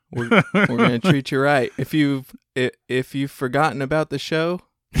We're gonna treat you right. If you've forgotten about the show.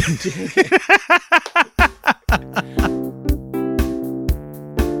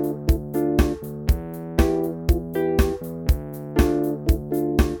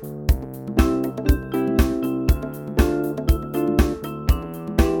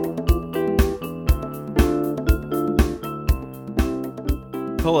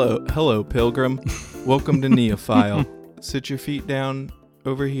 Hello, pilgrim. Welcome to Neophile. Sit your feet down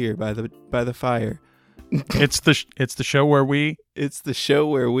over here by the fire. It's the show where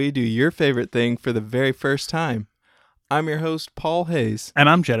we do your favorite thing for the very first time. I'm your host, Paul Hayes. And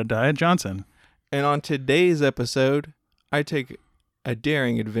I'm Jedediah Johnson. And on today's episode, I take a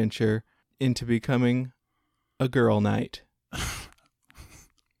daring adventure into becoming a girl knight.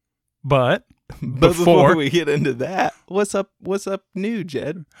 But before we get into that, what's up new,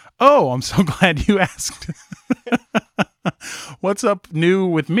 Jed? Oh, I'm so glad you asked. What's up new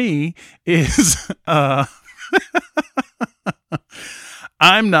with me is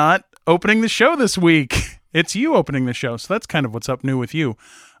I'm not opening the show this week. It's you opening the show. So that's kind of what's up new with you.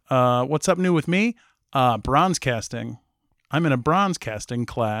 What's up new with me? Bronze casting. I'm in a bronze casting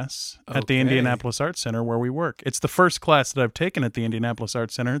class at the Indianapolis Arts Center where we work. It's the first class that I've taken at the Indianapolis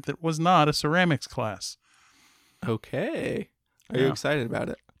Arts Center that was not a ceramics class. Okay. Are you excited about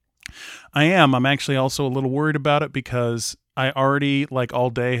it? I am. I'm actually also a little worried about it because I already, all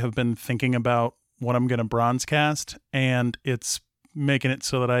day, have been thinking about what I'm going to bronze cast, and it's making it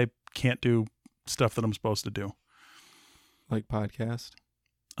so that I can't do stuff that I'm supposed to do. Like podcast?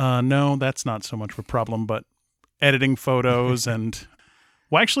 No, that's not so much of a problem, but editing photos and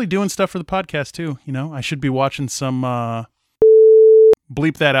actually doing stuff for the podcast too. You know, I should be watching some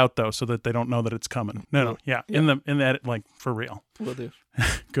bleep that out though, so that they don't know that it's coming. No, yeah. In the edit, for real. Will do.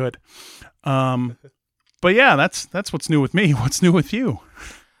 Good. But yeah, that's what's new with me. What's new with you?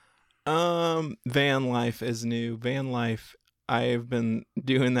 Van life is new. Van life. I've been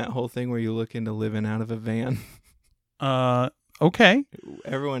doing that whole thing where you look into living out of a van. Okay.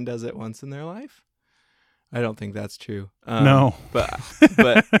 Everyone does it once in their life. I don't think that's true. No, but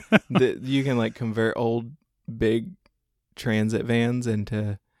you can convert old big transit vans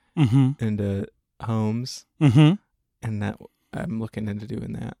into homes, and that I'm looking into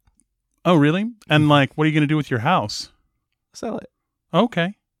doing that. Oh, really? And what are you going to do with your house? Sell it.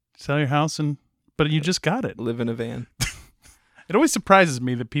 Okay, sell your house but you just got it. Live in a van. It always surprises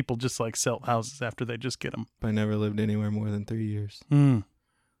me that people just sell houses after they just get them. I never lived anywhere more than 3 years, so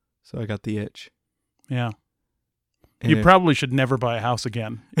I got the itch. Yeah. And you probably should never buy a house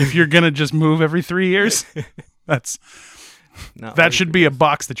again. If you're going to just move every 3 years, that should be a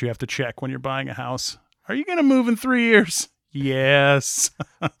box that you have to check when you're buying a house. Are you going to move in 3 years? Yes.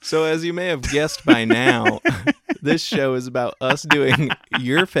 So as you may have guessed by now, this show is about us doing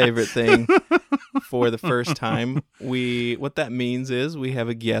your favorite thing for the first time. What that means is we have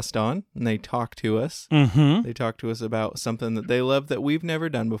a guest on and they talk to us. Mm-hmm. They talk to us about something that they love that we've never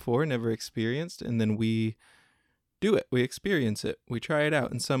done before, never experienced, and then we do it. We experience it. We try it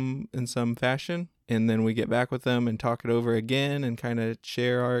out in some fashion, and then we get back with them and talk it over again and kind of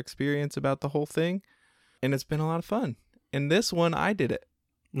share our experience about the whole thing. And it's been a lot of fun. And this one, I did it.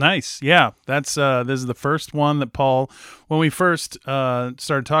 Nice. Yeah. That's this is the first one that Paul, when we first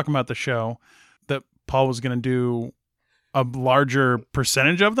started talking about the show, that Paul was going to do a larger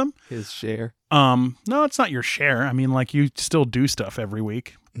percentage of them. His share. No, it's not your share. I mean, you still do stuff every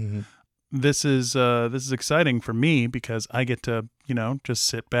week. Mm-hmm. This is exciting for me because I get to, just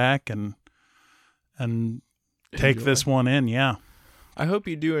sit back and take this one in. Yeah. I hope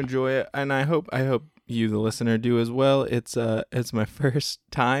you do enjoy it, and I hope you, the listener, do as well. It's my first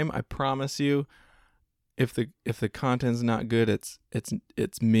time. I promise you, if the content's not good, it's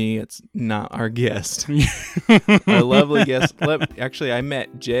me. It's not our guest. Our lovely guest. Actually, I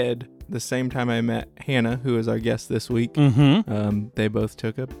met Jed the same time I met Hannah, who is our guest this week. Mm-hmm. They both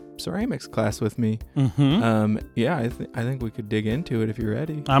took a ceramics class with me. Mm-hmm. Yeah, I think we could dig into it if you're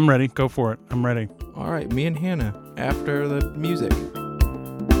ready. I'm ready. Go for it. I'm ready. All right, me and Hannah after the music.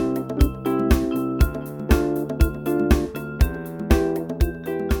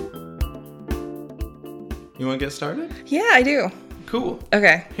 You want to get started? Yeah, I do. Cool.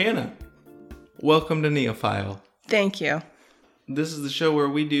 Okay. Hannah, welcome to Neophile. Thank you. This is the show where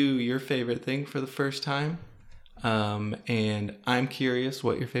we do your favorite thing for the first time. And I'm curious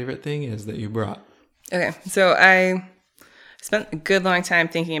what your favorite thing is that you brought. Okay. So I spent a good long time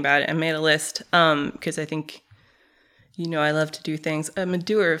thinking about it and made a list because I think, I love to do things. I'm a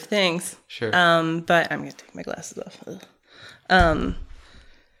doer of things. Sure. But I'm going to take my glasses off.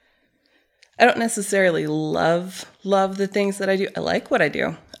 I don't necessarily love the things that I do. I like what I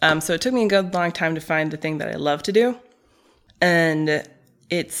do. So it took me a good long time to find the thing that I love to do. And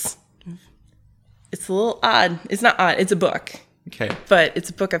it's a little odd. It's not odd. It's a book. Okay. But it's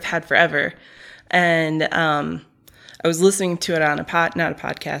a book I've had forever. And I was listening to it on not a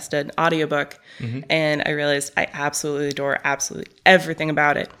podcast, an audiobook. And I realized I absolutely adore absolutely everything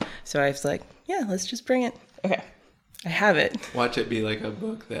about it. So I was like, yeah, let's just bring it. Okay. I have it. Watch it be like a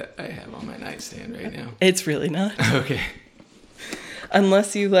book that I have on my nightstand right now. It's really not. Okay.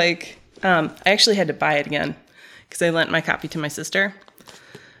 Unless you like, I actually had to buy it again because I lent my copy to my sister.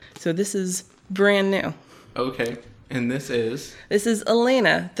 So this is brand new. Okay. And this is? This is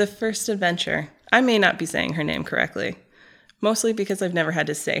Elena, the First Adventure. I may not be saying her name correctly, mostly because I've never had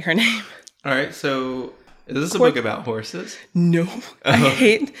to say her name. All right. So is this a book about horses? No. I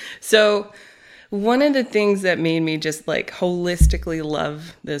hate. So one of the things that made me just like holistically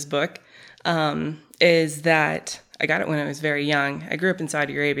love this book is that I got it when I was very young. I grew up in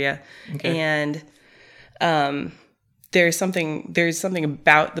Saudi Arabia, and there's something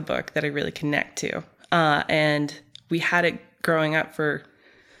about the book that I really connect to. And we had it growing up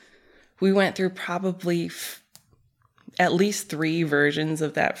we went through probably at least 3 versions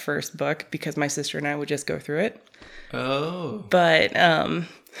of that first book because my sister and I would just go through it. Oh. But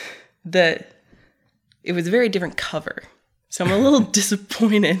it was a very different cover. So I'm a little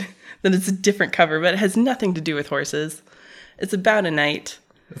disappointed that it's a different cover, but it has nothing to do with horses. It's about a knight.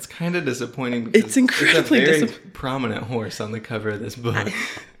 That's kind of disappointing because It's incredibly there's a very prominent horse on the cover of this book.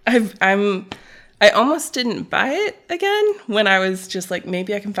 I almost didn't buy it again when I was just like,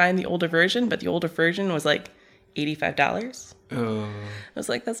 maybe I can find the older version, but the older version was like $85. Oh. I was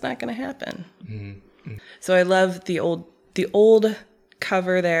like, that's not going to happen. Mm-hmm. So I love the old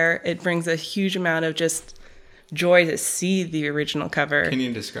cover there. It brings a huge amount of just joy to see the original cover. Can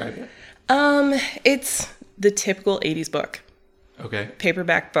you describe it? It's the typical 80s book. Okay.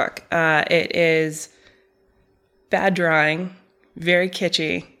 Paperback book. It is bad drawing, very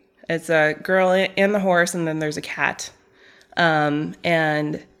kitschy. It's a girl and the horse, and then there's a cat.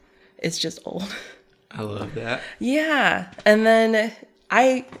 And it's just old. I love that. Yeah. And then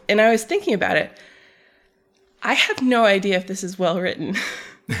I was thinking about it. I have no idea if this is well written.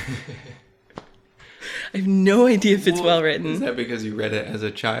 I have no idea if it's well written. Is that because you read it as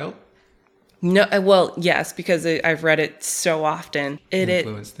a child? No, well, yes, because I've read it so often.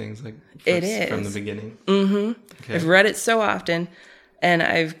 Influenced things like from the beginning. Mm-hmm. Okay. I've read it so often, and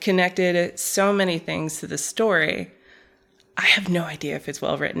I've connected so many things to the story. I have no idea if it's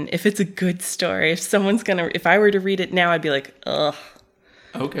well written, if it's a good story, if I were to read it now, I'd be like, ugh.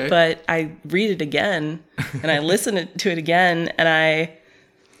 Okay. But I read it again, and I listen to it again, and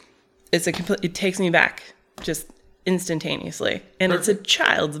it takes me back just instantaneously. And Perfect. It's a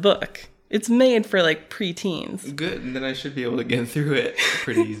child's book. It's made for like preteens. Good, and then I should be able to get through it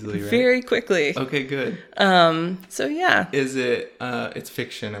pretty easily, right? Very quickly. Okay, good. So yeah. Is it? It's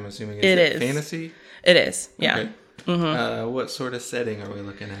fiction. I'm assuming. It is Fantasy. It is. Yeah. Okay. Mm-hmm. What sort of setting are we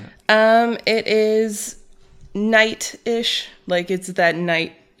looking at? It is knight-ish. Like it's that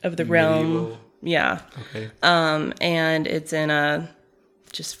knight of the realm. Medieval. Yeah. Okay. And it's in a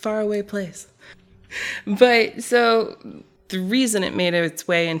just faraway place. But so the reason it made its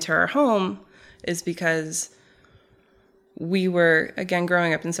way into our home is because we were, again,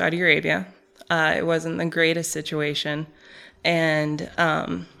 growing up in Saudi Arabia. It wasn't the greatest situation. And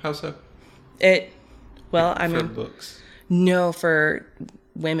How so? for books. No, for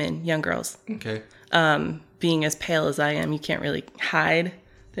women, young girls. Okay. Being as pale as I am, you can't really hide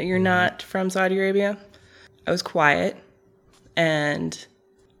that you're not from Saudi Arabia. I was quiet, and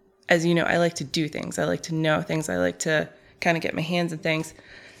as you know, I like to do things. I like to know things. I like to kind of get my hands in things.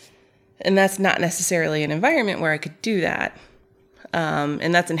 And that's not necessarily an environment where I could do that.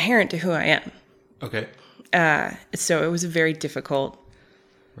 And that's inherent to who I am. Okay. So it was a very difficult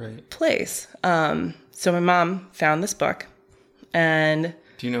Right. place. So my mom found this book, and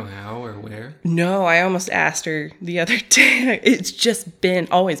Do you know how or where? no, I almost asked her the other day. It's just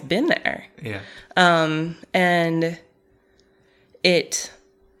always been there. Yeah. And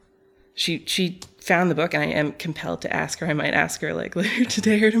she found the book, and I am compelled to ask her. I might ask her like later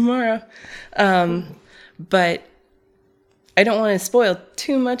today or tomorrow. But I don't want to spoil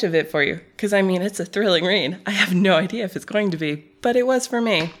too much of it for you, because I mean, it's a thrilling read. I have no idea if it's going to be, but it was for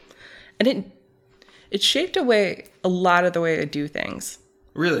me. And it shaped a lot of the way I do things.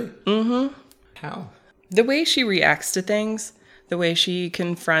 Really? Mm-hmm. How? The way she reacts to things, the way she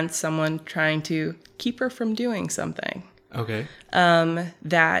confronts someone trying to keep her from doing something. Okay.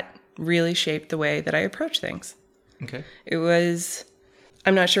 That really shaped the way that I approach things. Okay.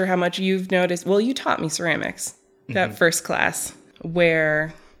 I'm not sure how much you've noticed. Well, you taught me ceramics, that first class,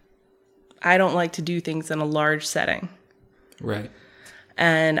 where I don't like to do things in a large setting. Right.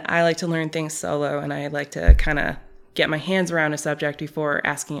 And I like to learn things solo, and I like to kind of get my hands around a subject before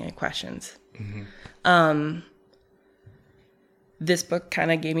asking any questions. This book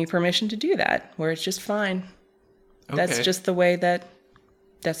kind of gave me permission to do that, where it's just fine. Okay. That's just the way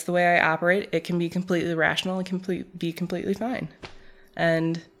that's the way I operate. It can be completely rational. It can be completely fine.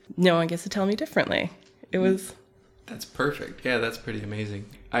 And no one gets to tell me differently. It was... That's perfect. Yeah, that's pretty amazing.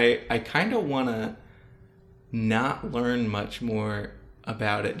 I kind of want to not learn much more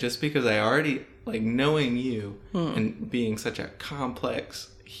about it just because I already, like, knowing you and being such a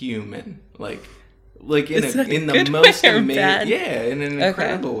complex human, like in the most amazing, yeah, in an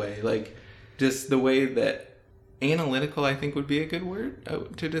incredible way, like just the way that analytical, I think, would be a good word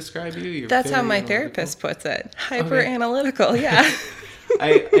to describe you. That's how my therapist puts it. Hyper analytical, yeah.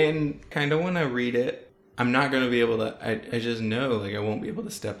 I kind of want to read it. I'm not going to be able to. I just know, like, I won't be able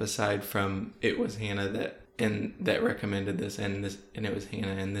to step aside from it was Hannah that recommended this, and it was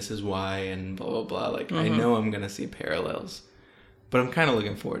Hannah, and this is why, and blah blah blah. Like, I know I'm going to see parallels, but I'm kind of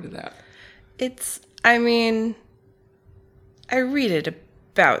looking forward to that. I read it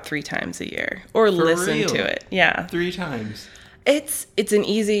about 3 times a year, or listen to it. Yeah, 3 times. It's an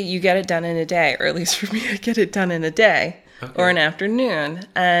easy. You get it done in a day, or at least for me, I get it done in a day or an afternoon.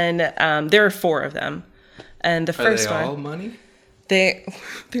 And there are 4 of them. And the first one. Are they all money? They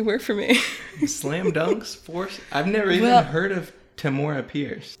were for me. Slam dunks, force. I've never even heard of Tamora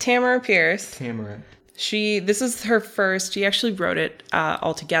Pierce. Tamora Pierce. Tamora. This is her first. She actually wrote it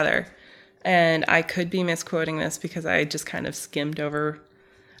all together, and I could be misquoting this because I just kind of skimmed over.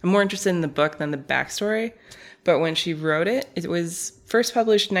 I'm more interested in the book than the backstory. But when she wrote it, it was first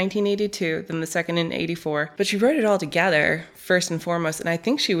published in 1982, then the second in 84. But she wrote it all together, first and foremost. And I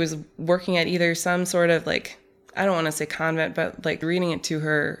think she was working at either some sort of, like, I don't want to say convent, but like reading it to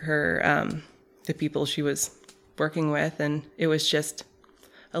her the people she was working with. And it was just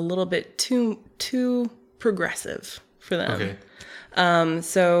a little bit too progressive for them. Okay.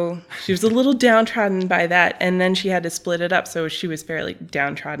 So she was a little downtrodden by that, and then she had to split it up, so she was fairly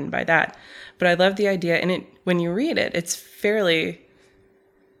downtrodden by that. But I love the idea, and when you read it, it's fairly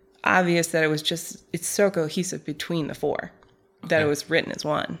obvious that it's so cohesive between the 4 that it was written as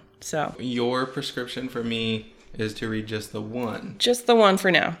one. So your prescription for me is to read just the one. Just the one for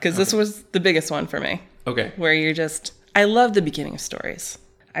now, because this was the biggest one for me. Okay. Where I love the beginning of stories.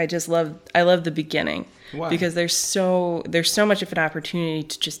 I love the beginning. Why? Because there's so much of an opportunity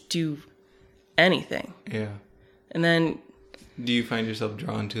to just do anything. Yeah. And then, do you find yourself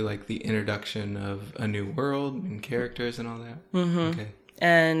drawn to, like, the introduction of a new world and characters and all that? Mm-hmm. Okay.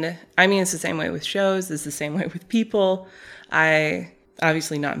 And I mean, it's the same way with shows. It's the same way with people.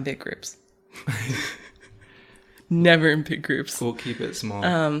 Obviously not in big groups. Never in big groups. We'll keep it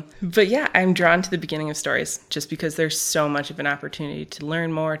small. But yeah, I'm drawn to the beginning of stories just because there's so much of an opportunity to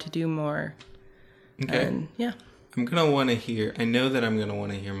learn more, to do more. Okay. And yeah. I know that I'm going to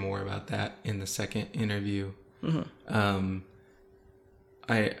want to hear more about that in the second interview. Mm-hmm.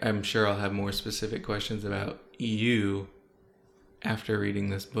 I'm sure I'll have more specific questions about you after reading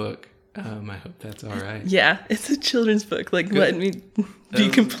this book. I hope that's all right. Yeah, it's a children's book. Like, let me be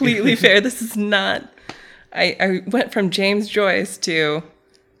completely fair. This is not... I went from James Joyce to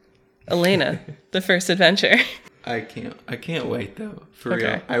Elena, the first adventure. I can't wait, though. For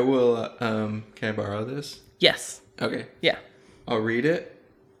real. I will, can I borrow this? Yes. Okay. Yeah. I'll read it,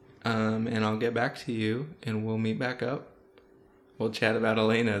 and I'll get back to you, and we'll meet back up. We'll chat about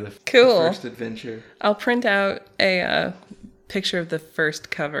Elena, the first adventure. I'll print out a picture of the first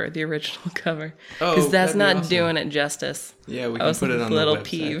cover, the original cover, because that's not awesome. Doing it justice. Yeah, we can put it on the website. I was a little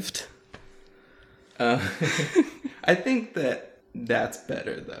peeved. I think that's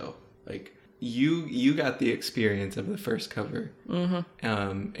better, though. Like, you got the experience of the first cover.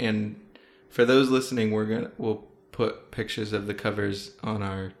 Mm-hmm. And for those listening, we'll put pictures of the covers on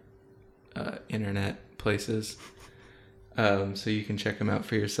our internet places, so you can check them out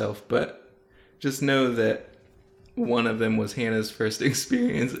for yourself. But just know that one of them was Hannah's first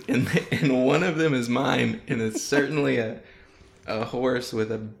experience, and one of them is mine, and it's certainly a horse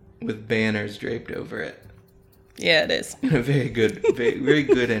with banners draped over it. Yeah, it is. In a very good, very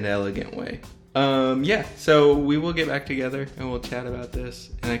good and elegant way. Yeah, so we will get back together and we'll chat about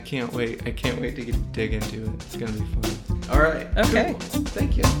this. And I can't wait. I can't wait to dig into it. It's going to be fun. All right. Okay. Cool.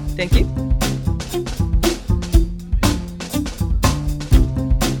 Thank you. Thank you.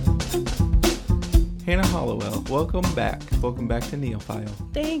 Hannah Hollowell, welcome back. Welcome back to Neophile.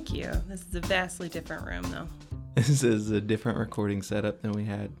 Thank you. This is a vastly different room, though. This is a different recording setup than we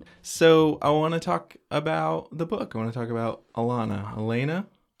had. So I want to talk about the book. I want to talk about Elena.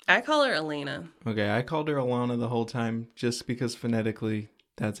 I call her Elena. Okay, I called her Alana the whole time just because phonetically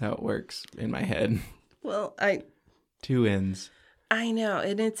that's how it works in my head. Well, 2 N's. I know,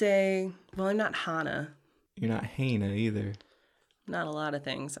 and it's I'm not Hannah. You're not Hannah either. Not a lot of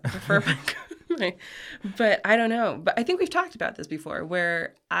things. I prefer but I don't know. But I think we've talked about this before,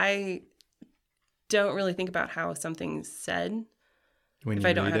 where I don't really think about how something's said When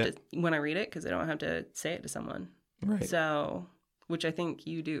when I read it, because I don't have to say it to someone. Right. So, which I think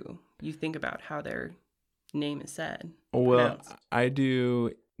you do. You think about how their name is said. Well, pronounced. I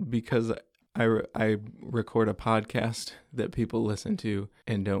do because I record a podcast that people listen to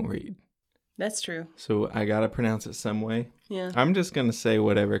and don't read. That's true. So I got to pronounce it some way. Yeah. I'm just going to say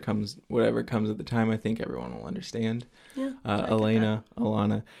whatever comes at the time. I think everyone will understand. Yeah. Elena,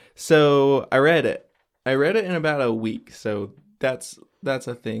 Alana. So I read it. In about a week. So that's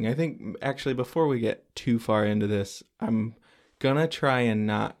a thing. I think actually before we get too far into this, I'm going to try and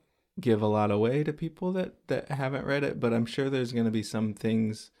not give a lot away to people that haven't read it, but I'm sure there's going to be some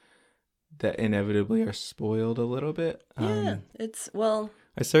things that inevitably are spoiled a little bit. Yeah.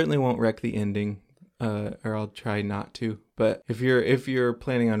 I certainly won't wreck the ending, or I'll try not to. But if you're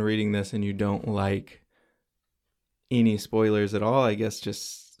planning on reading this and you don't like any spoilers at all, I guess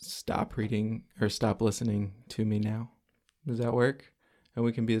just stop reading or stop listening to me now. Does that work? And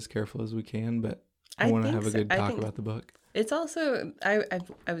we can be as careful as we can, but I want to have a good talk about the book. It's also, I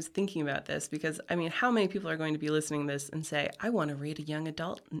was thinking about this because, I mean, how many people are going to be listening to this and say, I want to read a young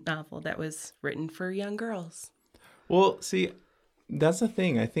adult novel that was written for young girls? Well, see, that's the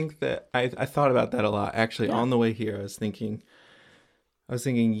thing. I think that I thought about that a lot. Actually, on the way here, I was thinking,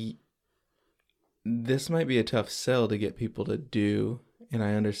 this might be a tough sell to get people to do, and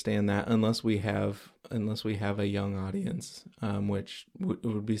I understand that unless we have a young audience, which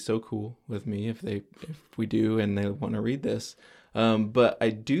would be so cool with me if we do and they want to read this. But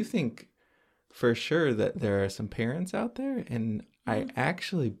I do think for sure that there are some parents out there, and I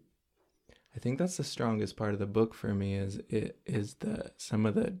think that's the strongest part of the book for me is some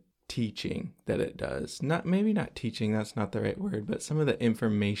of the teaching that it does. Maybe not teaching, that's not the right word, but some of the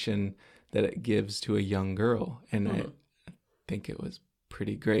information that it gives to a young girl, and I think it was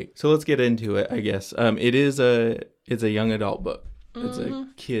pretty great. So let's get into it, I guess. It's a young adult book. It's a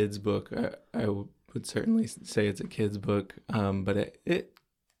kid's book. I would certainly say it's a kid's book, but it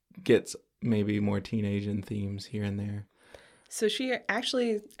gets maybe more teenage themes here and there. So she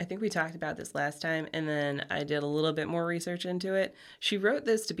actually, I think we talked about this last time, and then I did a little bit more research into it. She wrote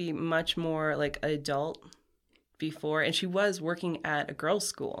this to be much more like adult before, and she was working at a girls'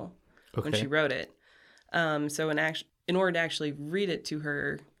 school when she wrote it. So in order to actually read it to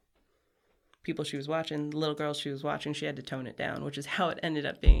her people she was watching, the little girls she was watching, she had to tone it down, which is how it ended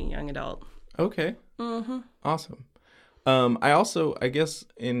up being a young adult. Okay. Awesome. I guess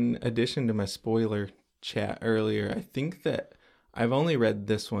in addition to my spoiler chat earlier, I think that I've only read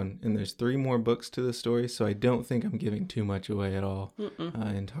this one, and there's 3 more books to the story, so I don't think I'm giving too much away at all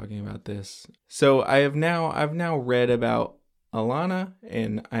in talking about this. So I've now read about Alana,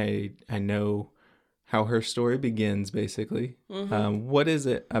 and I know how her story begins, basically. What is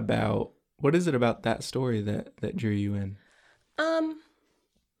it about that story that drew you in?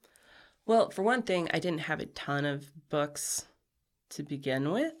 Well, for one thing, I didn't have a ton of books to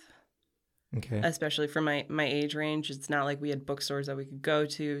begin with. Okay. Especially for my age range. It's not like we had bookstores that we could go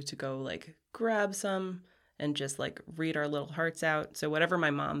to like grab some and just like read our little hearts out. So whatever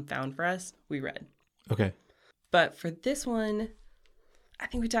my mom found for us, we read. Okay. But for this one, I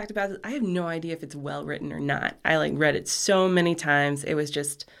think we talked about this. I have no idea if it's well written or not. I like read it so many times. It was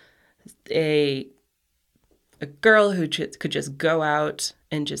just a girl who could just go out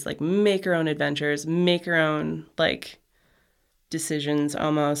and just like make her own adventures, make her own like decisions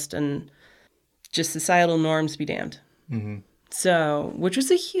almost, and just societal norms be damned. So, which was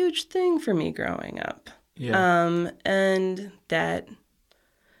a huge thing for me growing up. Yeah. And that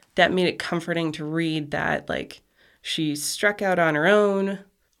made it comforting to read that like she struck out on her own.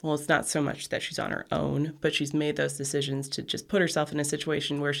 Well, it's not so much that she's on her own, but she's made those decisions to just put herself in a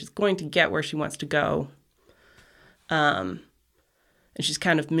situation where she's going to get where she wants to go. And she's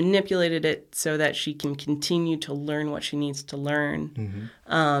kind of manipulated it so that she can continue to learn what she needs to learn.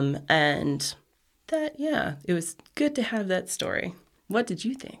 And that, yeah, it was good to have that story. What did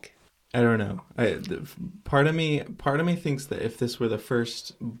you think? I don't know. Part of me thinks that if this were the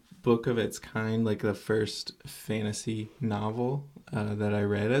first book of its kind, like the first fantasy novel that I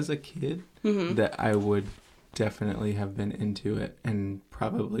read as a kid, that I would definitely have been into it, and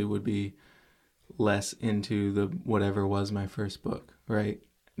probably would be less into the whatever was my first book, right?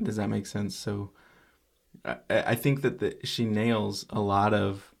 Does that make sense? So I think that she nails a lot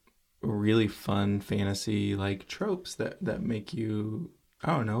of really fun fantasy like tropes that make you,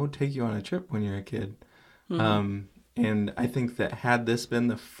 I don't know, take you on a trip when you're a kid. And I think that had this been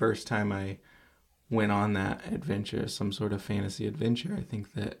the first time I went on that adventure, some sort of fantasy adventure, I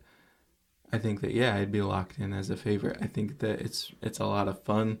think that yeah, I'd be locked in as a favorite. I think that it's a lot of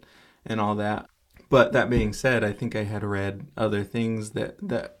fun and all that. But that being said, I think I had read other things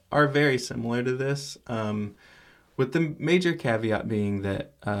that are very similar to this, with the major caveat being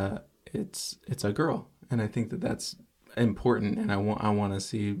that it's a girl, and I think that that's important, and I want to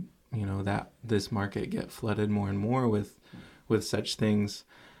see, you know, that this market get flooded more and more with such things.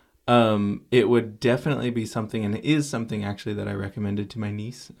 It would definitely be something, and it is something actually that I recommended to my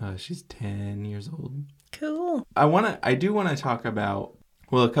niece. She's 10 years old. Cool. I do want to talk about,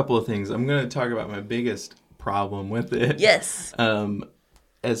 well, a couple of things. I'm going to talk about my biggest problem with it. Yes.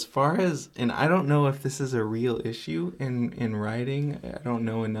 As far as, and I don't know if this is a real issue in writing. I don't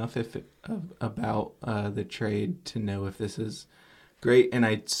know enough about the trade to know if this is great. And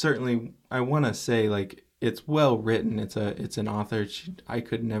I want to say, like, it's well written. It's an author. I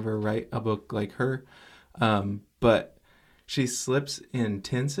could never write a book like her. But she slips in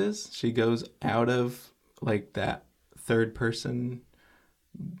tenses. She goes out of like that third person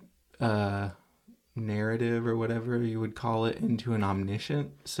narrative or whatever you would call it into an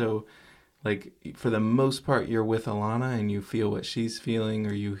omniscient. So like for the most part you're with Alana and you feel what she's feeling,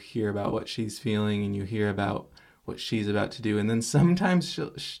 or you hear about what she's feeling and you hear about what she's about to do, and then sometimes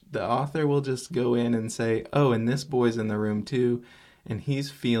the author will just go in and say, oh, and this boy's in the room too and he's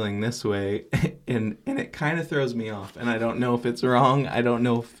feeling this way. and it kind of throws me off, and I don't know if it's wrong. I don't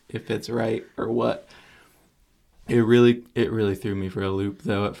know if it's right or what. It really threw me for a loop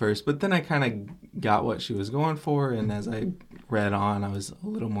though at first, but then I kind of got what she was going for, and as I read on, I was a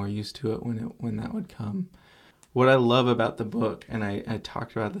little more used to it when that would come. What I love about the book, and I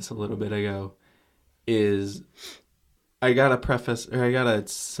talked about this a little bit ago, is I gotta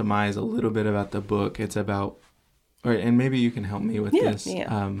surmise a little bit about the book. It's about, and maybe you can help me with this.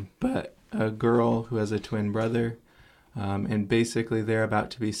 Yeah. But a girl who has a twin brother, and basically they're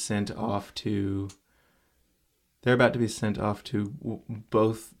about to be sent off to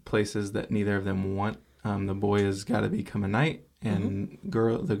both places that neither of them want. The boy has got to become a knight, and the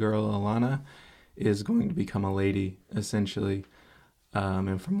girl Alana is going to become a lady, essentially.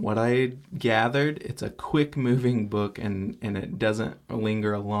 And from what I gathered, it's a quick moving book, and it doesn't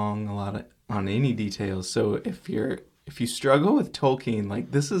linger along a lot on any details. So if you struggle with Tolkien,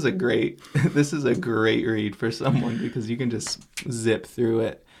 like this is a great read for someone, because you can just zip through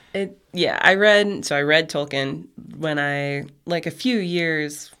it. I read Tolkien when a few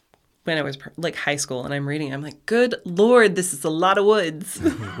years when I was like high school, and I'm reading. I'm like, good Lord, this is a lot of woods. A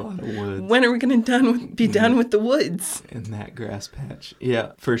lot of woods. When are we going to be done with the woods? In that grass patch.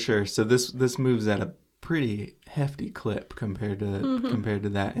 Yeah, for sure. So this moves at a pretty hefty clip compared to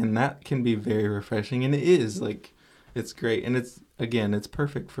that, and that can be very refreshing. And it is like, it's great, and it's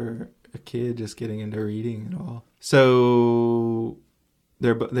perfect for a kid just getting into reading and all. So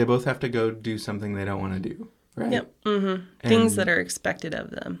they both have to go do something they don't want to do, right? Yep. Mm-hmm. Things that are expected of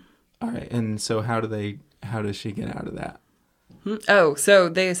them. All right. And so how does she get out of that? Oh, so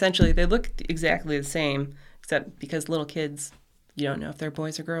they look exactly the same, except because little kids, you don't know if they're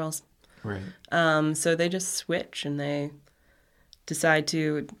boys or girls. Right. So they just switch, and they decide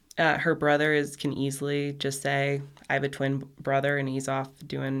to, her brother can easily just say, I have a twin brother and he's off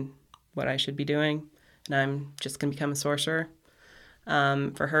doing what I should be doing, and I'm just going to become a sorcerer.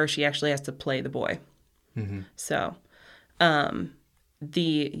 For her, she actually has to play the boy. Mm-hmm. So, I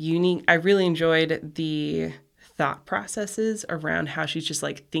really enjoyed the thought processes around how she's just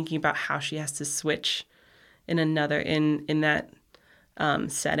like thinking about how she has to switch in that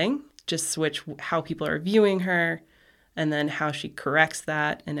setting, just switch how people are viewing her, and then how she corrects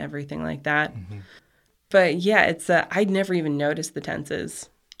that and everything like that. Mm-hmm. But yeah, it's I'd never even noticed the tenses,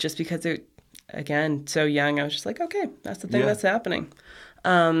 just because again, so young. I was just like, okay, that's the thing that's happening.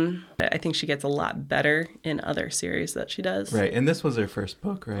 I think she gets a lot better in other series that she does. Right, and this was her first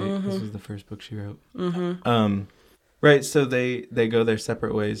book, right? Mm-hmm. This was the first book she wrote. Mm-hmm. Right, so they go their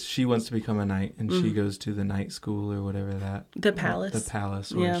separate ways. She wants to become a knight, and she goes to the knight school or whatever that. The palace. The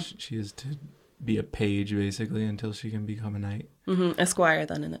palace, where she is to be a page, basically, until she can become a knight. Mm-hmm. A squire,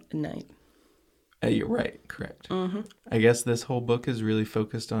 then a knight. You're right, correct. Mm-hmm. I guess this whole book is really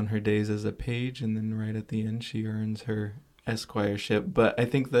focused on her days as a page, and then right at the end she earns her esquireship. But I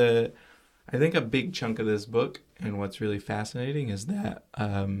think a big chunk of this book, and what's really fascinating, is that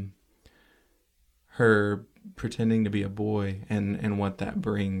her pretending to be a boy and what that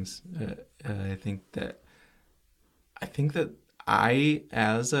brings. I think that I,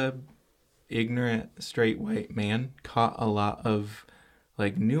 as a ignorant straight white man caught a lot of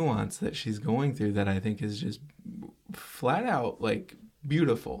like nuance that she's going through that I think is just flat out like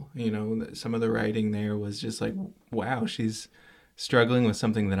beautiful. You know, some of the writing there was just like, wow, she's struggling with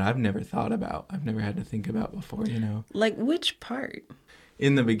something that I've never thought about. I've never had to think about before, you know. Like which part?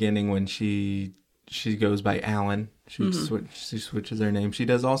 In the beginning when she goes by Alan, she switches her name. She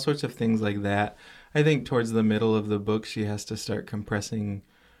does all sorts of things like that. I think towards the middle of the book she has to start compressing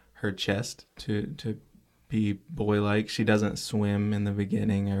her chest to be boy-like. She doesn't swim in the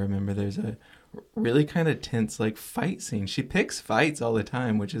beginning. I remember there's a really kind of tense like fight scene. She picks fights all the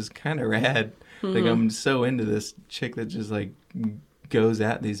time, which is kind of rad. Like I'm so into this chick that just like goes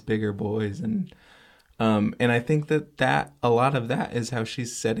at these bigger boys, and I think that a lot of that is how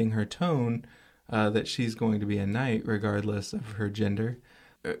she's setting her tone, that she's going to be a knight regardless of her gender.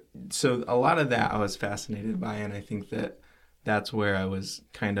 So a lot of that I was fascinated by, and I think that's where I was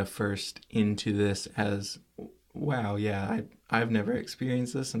kind of first into this as, wow, yeah, I've never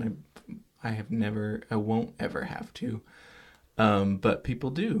experienced this, and I won't ever have to. But people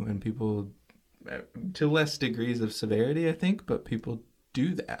do, and people to less degrees of severity, I think, but people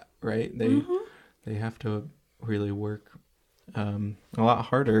do that, right? They have to really work a lot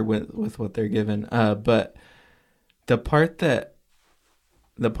harder with what they're given. But the part that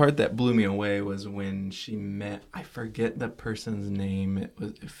blew me away was when she met, I forget the person's name.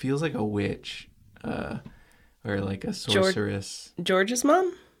 It feels like a witch, or like a sorceress. George's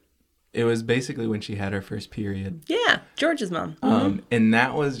mom? It was basically when she had her first period. Yeah, George's mom. And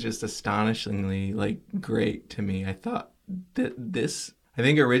that was just astonishingly like great to me. I thought that I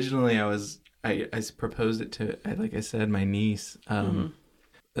think originally I proposed it to, like I said, my niece.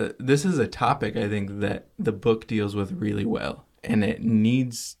 This is a topic I think that the book deals with really well. And it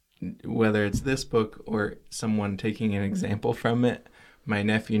needs, whether it's this book or someone taking an example from it, my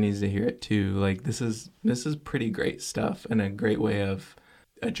nephew needs to hear it too. Like this is pretty great stuff, and a great way of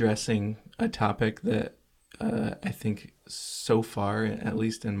addressing a topic that I think so far, at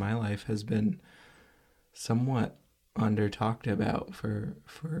least in my life, has been somewhat under talked about for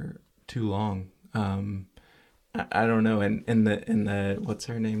too long. I don't know. And in the what's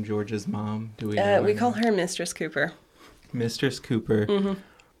her name? George's mom. Do we? Know We call her Mistress Cooper. Mistress Cooper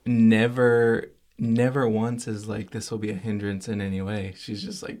never once is like, this will be a hindrance in any way. She's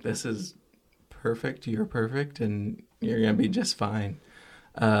just like, this is perfect. You're perfect, and you're gonna be just fine.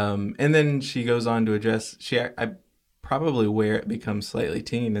 And then she goes on to address, I probably where it becomes slightly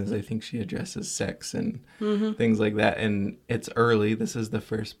teen is I think she addresses sex and things like that. And it's early. This is the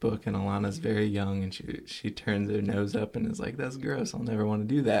first book, and Alana's very young, and she turns her nose up and is like, that's gross. I'll never want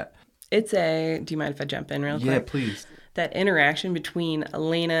to do that. Do you mind if I jump in real quick? Yeah, please. That interaction between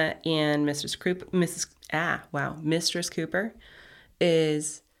Elena and Mistress Cooper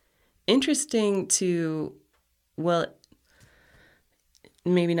is interesting to, well,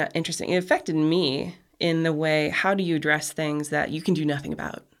 maybe not interesting. It affected me in the way, how do you address things that you can do nothing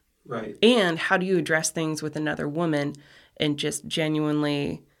about? Right. And how do you address things with another woman and just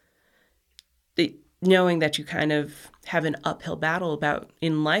genuinely knowing that you kind of have an uphill battle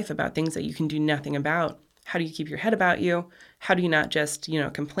in life about things that you can do nothing about? How do you keep your head about you? How do you not just,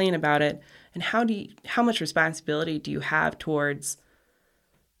 complain about it? And how much responsibility do you have towards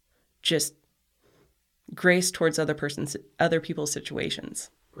just grace towards other people's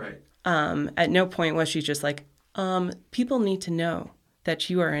situations? Right. At no point was she just like, people need to know that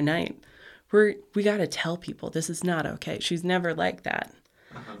you are a knight. We got to tell people this is not okay. She's never like that.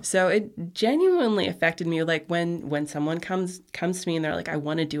 So it genuinely affected me. Like when someone comes to me and they're like, I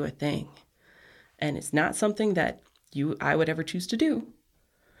want to do a thing, and it's not something that I would ever choose to do.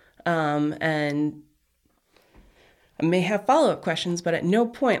 And I may have follow-up questions, but at no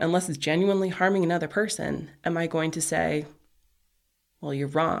point, unless it's genuinely harming another person, am I going to say, well, you're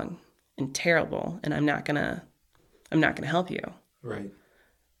wrong and terrible, and I'm not gonna help you. Right.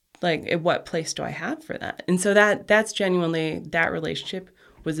 Like, at what place do I have for that? And so that's genuinely, that relationship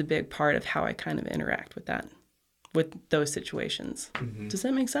was a big part of how I kind of interact with those situations. Mm-hmm. Does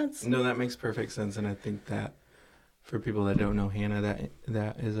that make sense? No, that makes perfect sense. And I think that for people that don't know Hannah,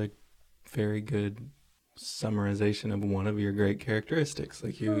 that is a very good summarization of one of your great characteristics.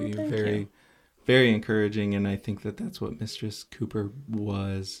 Like you're very, very encouraging. And I think that that's what Mistress Cooper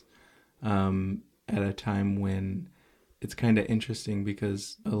was, at a time when it's kind of interesting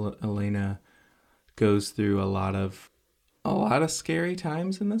because Elena goes through a lot of scary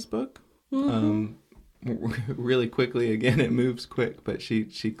times in this book. Mm-hmm. Really quickly, again, it moves quick, but she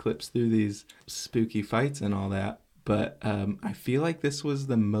clips through these spooky fights and all that. But I feel like this was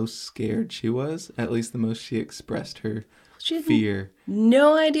the most scared she was, at least the most she expressed her She had fear.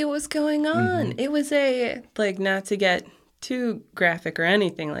 no idea what was going on. It was not to get too graphic or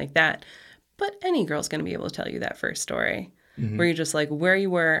anything like that, but any girl's going to be able to tell you that first story where you're just like where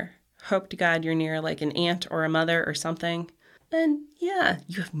you were, hope to God you're near like an aunt or a mother or something. And yeah,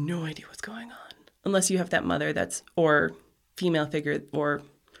 you have no idea what's going on unless you have that mother or female figure or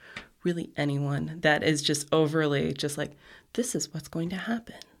really anyone that is just overly just like, this is what's going to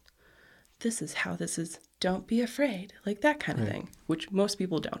happen. This is how this is. Don't be afraid. Like that kind of thing, which most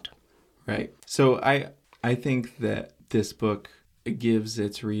people don't. Right. So I think that this book gives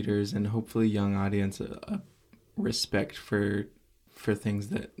its readers and hopefully young audience a respect for things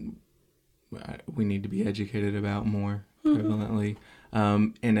that we need to be educated about more prevalently.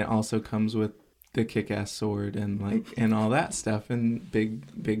 And it also comes with the kick-ass sword and all that stuff and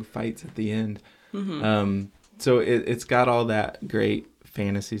big fights at the end. So it's got all that great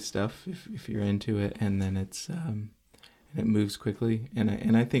fantasy stuff if you're into it, and then it's and it moves quickly,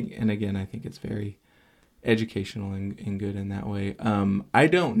 and I think it's very educational and good in that way. I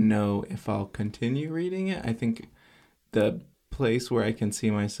don't know if I'll continue reading it. I think the place where I can see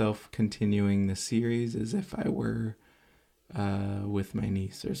myself continuing the series is if I were with my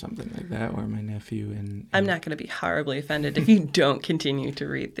niece or something like that, or my nephew. And I'm not going to be horribly offended if you don't continue to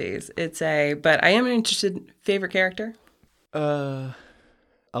read these. But I am interested. Favorite character? I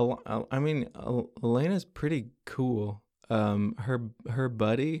mean, Elena's pretty cool. Her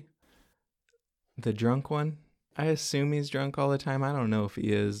buddy, the drunk one, I assume he's drunk all the time. I don't know if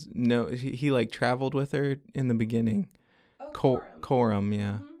he is. No, he like traveled with her in the beginning. Coram,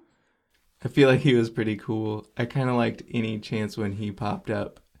 yeah. I feel like he was pretty cool. I kind of liked any chance when he popped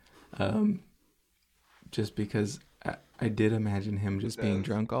up, just because I did imagine him just being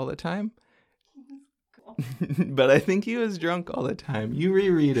drunk all the time. But I think he was drunk all the time. You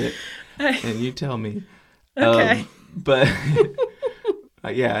reread it and you tell me. Okay. But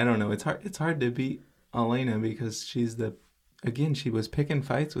yeah, I don't know. It's hard to beat Elena because she was picking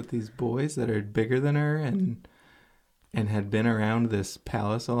fights with these boys that are bigger than her and had been around this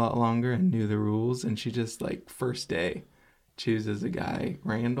palace a lot longer and knew the rules, and she just like first day chooses a guy,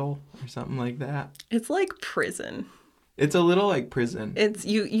 Randall or something like that. It's like prison. It's a little like prison. It's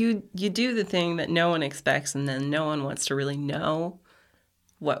you do the thing that no one expects, and then no one wants to really know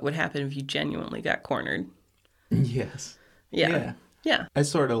what would happen if you genuinely got cornered. Yes. Yeah. I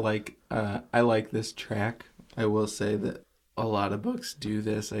sort of like I like this track. I will say that a lot of books do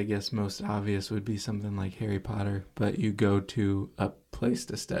this. I guess most obvious would be something like Harry Potter, but you go to a place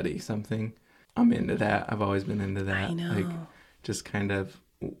to study something. I'm into that. I've always been into that. I know. Like just kind of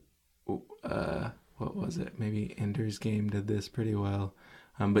what was it? Maybe Ender's Game did this pretty well.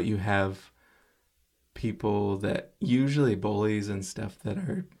 But you have people that usually bullies and stuff that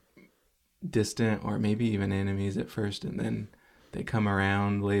are distant or maybe even enemies at first, and then they come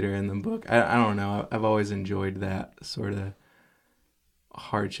around later in the book. I don't know. I've always enjoyed that sort of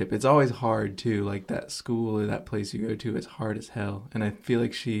hardship. It's always hard too. Like that school or that place you go to is hard as hell. And I feel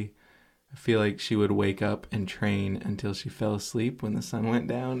like she would wake up and train until she fell asleep when the sun went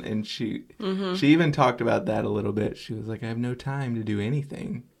down. And she even talked about that a little bit. She was like, I have no time to do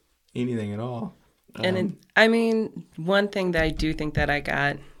anything at all. And one thing that I do think that I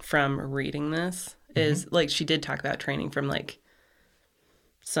got from reading this is like she did talk about training from like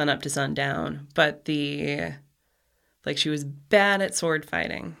sun up to sundown, but she was bad at sword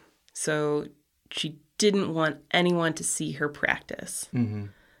fighting, so she didn't want anyone to see her practice.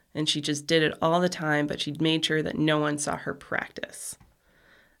 And she just did it all the time, but she made sure that no one saw her practice.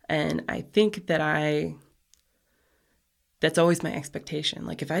 And I think that that's always my expectation.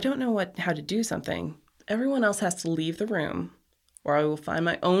 Like if I don't know how to do something, everyone else has to leave the room, or I will find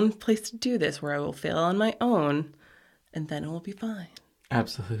my own place to do this, where I will fail on my own, and then it will be fine.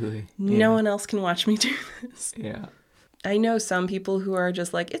 Absolutely. No one else can watch me do this. Yeah. I know some people who are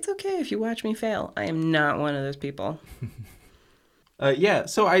just like, it's okay if you watch me fail. I am not one of those people.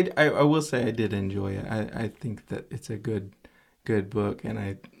 So I will say I did enjoy it. I think that it's a good book, and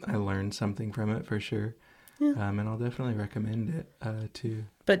I learned something from it for sure. Yeah. And I'll definitely recommend it to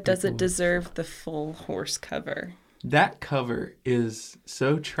But does it deserve the full horse cover? That cover is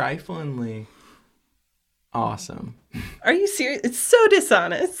so triflingly awesome. Are you serious? It's so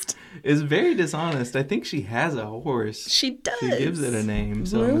dishonest. It's very dishonest. I think she has a horse. She does. She gives it a name,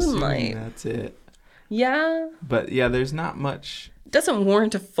 so I'm assuming that's it. Yeah. But yeah, there's not much. It doesn't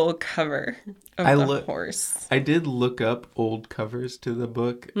warrant a full cover of the horse. I did look up old covers to the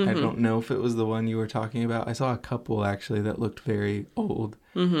book. I don't know if it was the one you were talking about. I saw a couple actually that looked very old,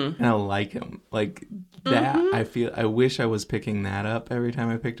 and I like them. Like that, I wish I was picking that up every time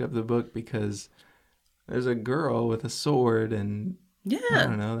I picked up the book, because There's a girl with a sword, and I Yeah,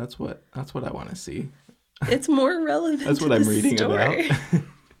 don't know. That's what I want to see. it's more relevant. That's to what I'm the reading story. about.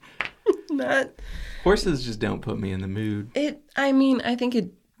 Not Horses just don't put me in the mood. it. I mean, I think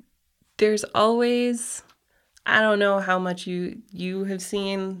it. There's always. I don't know how much you have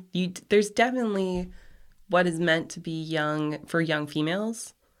seen. There's definitely what is meant to be young for young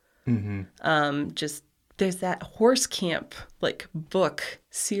females. Just there's that horse camp like book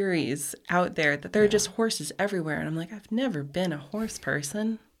series out there that there are just horses everywhere, and I'm like, I've never been a horse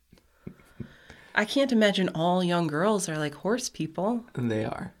person. I can't imagine all young girls are like horse people. And they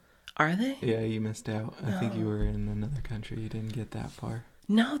are. Are they? Yeah, you missed out. I think you were in another country. You didn't get that far.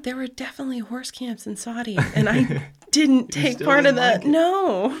 No, there were definitely horse camps in Saudi, and I didn't take still part of didn't that. like it?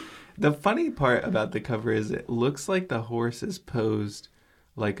 No. The funny part about the cover is it looks like the horse is posed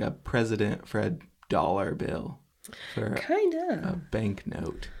like a president for a dollar bill, for Kind a of.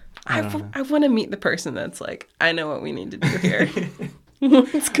 banknote. I want to meet the person that's like, I know what we need to do here.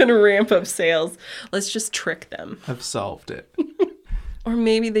 It's going to ramp up sales. Let's just trick them. I've solved it. Or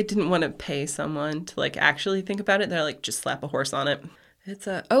maybe they didn't want to pay someone to like actually think about it. They're like, just slap a horse on it. It's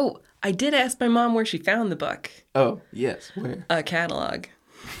I did ask my mom where she found the book. Oh, yes. Where? A catalog.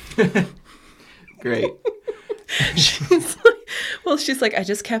 Great. She's like, I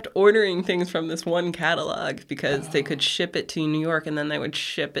just kept ordering things from this one catalog because they could ship it to New York and then they would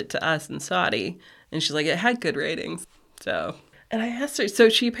ship it to us in Saudi. And she's like, it had good ratings. So, and I asked her, so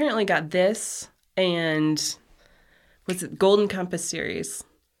she apparently got this and was it Golden Compass series,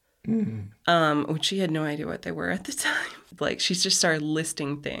 which she had no idea what they were at the time. Like, she's just started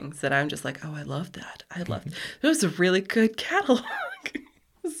listing things that I'm just like, oh, I love that. I love it. It was a really good catalog.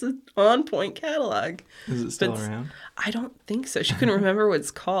 It's an on-point catalog. Is it still around? I don't think so. She couldn't remember what it's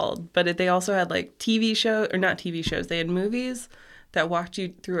called. But they also had like TV shows, or not TV shows. They had movies that walked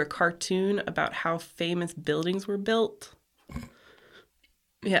you through a cartoon about how famous buildings were built.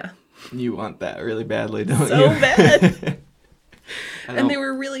 Yeah. You want that really badly, don't So you? bad. And they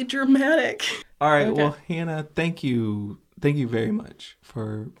were really dramatic. All right. Okay. Well, Hannah, thank you very much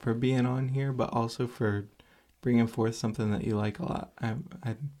for being on here, but also for bringing forth something that you like a lot.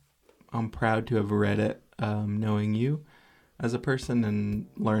 I'm proud to have read it, knowing you as a person and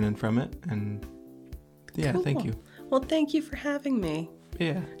learning from it. And yeah, Cool. thank you. Well, thank you for having me.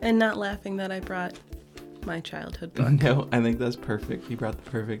 Yeah. And not laughing that I brought my childhood book. No, I think that's perfect. You brought the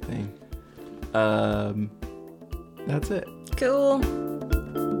perfect thing. That's it. Cool.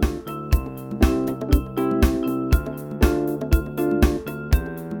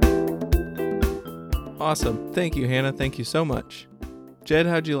 Awesome. Thank you, Hannah. Thank you so much. Jed,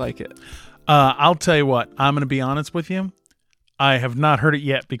 how'd you like it? I'll tell you what. I'm going to be honest with you. I have not heard it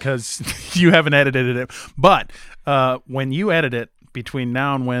yet because you haven't edited it. But when you edit it, between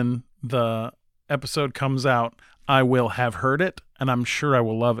now and when the episode comes out, I will have heard it, and I'm sure I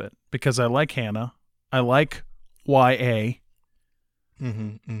will love it because I like Hannah. I like YA.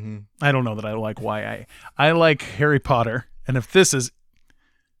 I don't know that I like YA. I like Harry Potter, and if this is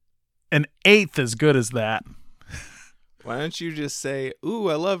an eighth as good as that, Why don't you just say, ooh,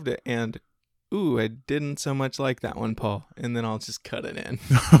 I loved it, and ooh, I didn't so much like that one, Paul, and then I'll just cut it in.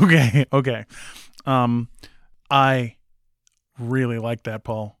 Okay. I really like that,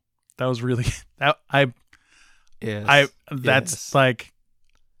 Paul. That was really Yes. that's Yes. like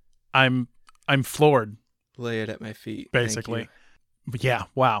I'm floored, Lay it at my feet. Thank basically. you. But yeah,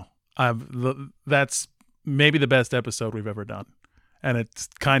 wow. That's maybe the best episode we've ever done. And it's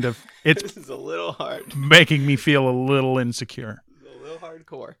This is a little hard. making me feel a little insecure. A little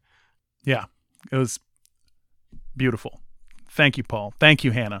hardcore. Yeah, it was beautiful. Thank you, Paul. Thank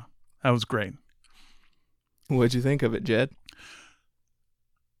you, Hannah. That was great. What'd you think of it, Jed?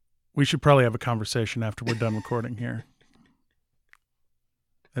 We should probably have a conversation after we're done recording here.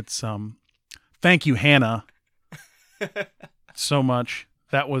 It's thank you, Hannah, so much.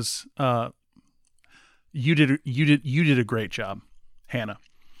 That was you did a great job, Hannah.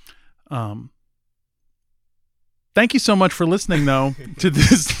 Thank you so much for listening, though, to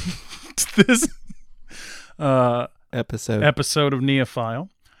this episode of Neophile,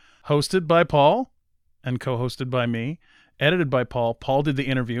 hosted by Paul and co-hosted by me, edited by Paul. Paul did the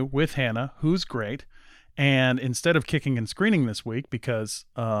interview with Hannah, who's great. And instead of kicking and screening this week, because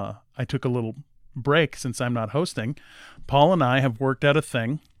I took a little break since I'm not hosting, Paul and I have worked out a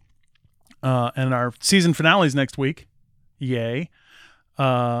thing. And our season finale is next week. Yay.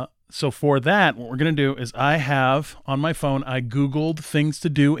 So for that, what we're going to do is I have on my phone, I Googled things to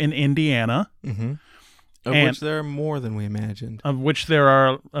do in Indiana. Mm-hmm. Of And- which there are more than we imagined. of which there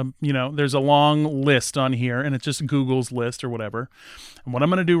are, there's a long list on here, and it's just Google's list or whatever. And what I'm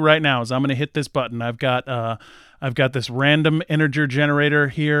going to do right now is I'm going to hit this button. I've got this random integer generator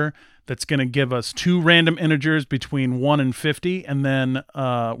here that's going to give us 2 random integers between 1 and 50, and then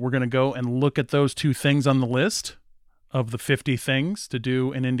we're going to go and look at those 2 things on the list of the 50 things to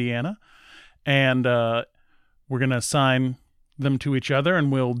do in Indiana, and we're going to assign them to each other,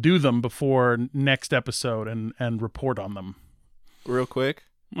 and we'll do them before next episode and report on them. Real quick,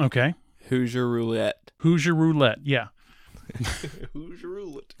 Okay. Hoosier Roulette. Hoosier Roulette. Yeah. Hoosier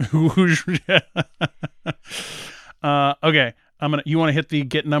Roulette. Hoosier. Okay. You want to hit the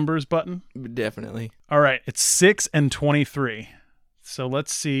get numbers button? Definitely. All right. It's 6 and 23. So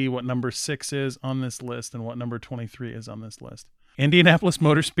let's see what number 6 is on this list and what number 23 is on this list. Indianapolis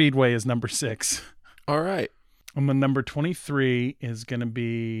Motor Speedway is number 6. All right. And the number 23 is going to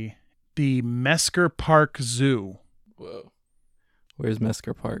be the Mesker Park Zoo. Whoa. Where's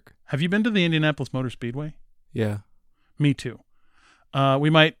Mesker Park? Have you been to the Indianapolis Motor Speedway? Yeah. Me too. We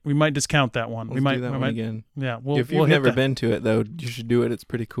might discount that one. Let's we might do that one again. Yeah, If we'll you've hit never that. been to it, though, you should do it. It's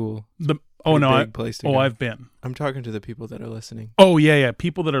pretty cool. Oh no, Big place to go. I've been. I'm talking to the people that are listening. Oh yeah.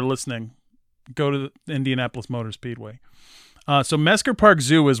 People that are listening, go to the Indianapolis Motor Speedway. So Mesker Park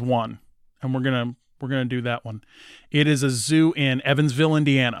Zoo is one, and we're gonna do that one. It is a zoo in Evansville,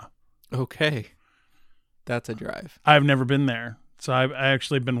 Indiana. Okay. That's a drive. I've never been there, so I've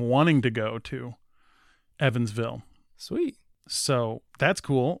actually been wanting to go to Evansville. Sweet. So that's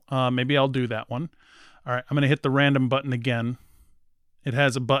cool. Maybe I'll do that one. All right, I'm gonna hit the random button again. It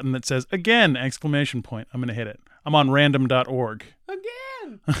has a button that says "again!" exclamation point. I'm gonna hit it. I'm on random.org.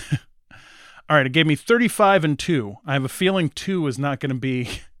 Again. All right, it gave me 35 and 2. I have a feeling 2 is not going to be.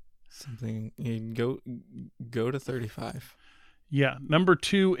 Something. You go to 35. Yeah, number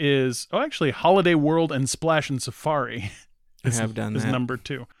 2 is actually Holiday World and Splash and Safari. I have done is that. number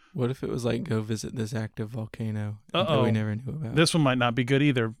 2. What if it was like go visit this active volcano that Uh-oh. we never knew about? This one might not be good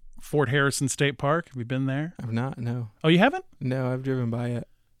either. Fort Harrison State Park. Have you been there? I've not. No. Oh, you haven't? No, I've driven by it.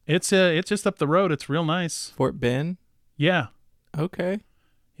 It's just up the road. It's real nice. Fort Bend. Yeah. Okay.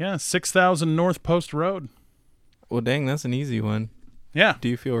 Yeah, 6,000 North Post Road. Well, dang, that's an easy one. Yeah. Do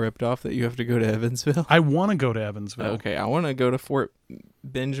you feel ripped off that you have to go to Evansville? I want to go to Evansville. Okay, I want to go to Fort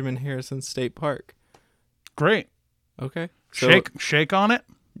Benjamin Harrison State Park. Great. Okay. Shake on it.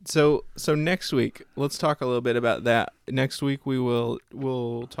 So next week, let's talk a little bit about that. Next week we'll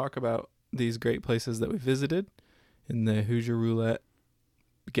talk about these great places that we visited in the Hoosier Roulette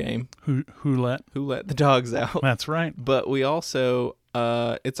game. Who let? Who let the dogs out? That's right. But we also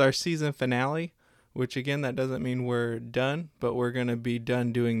it's our season finale, which again that doesn't mean we're done, but we're gonna be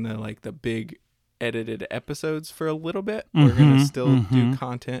done doing the big edited episodes for a little bit. We're gonna still do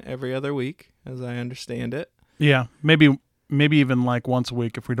content every other week, as I understand it. Yeah, maybe even like once a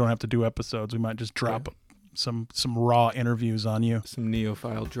week if we don't have to do episodes. We might just drop some raw interviews on you. Some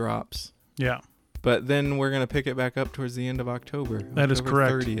Neophile drops. Yeah, But then we're going to pick it back up towards the end of October. That is October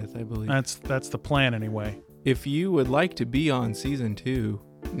correct. 30th, I believe. that's the plan anyway. If you would like to be on season 2,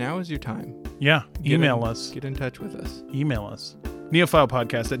 now is your time. Yeah, email us. us. Get in touch with us. Email us.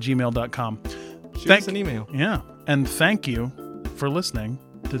 neophilepodcast@gmail.com. Shoot us an email. Yeah, and thank you for listening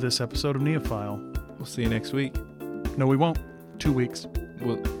to this episode of Neophile. We'll see you next week. No, we won't. 2 weeks. We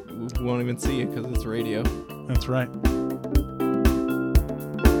won't even see you because it's radio. That's right.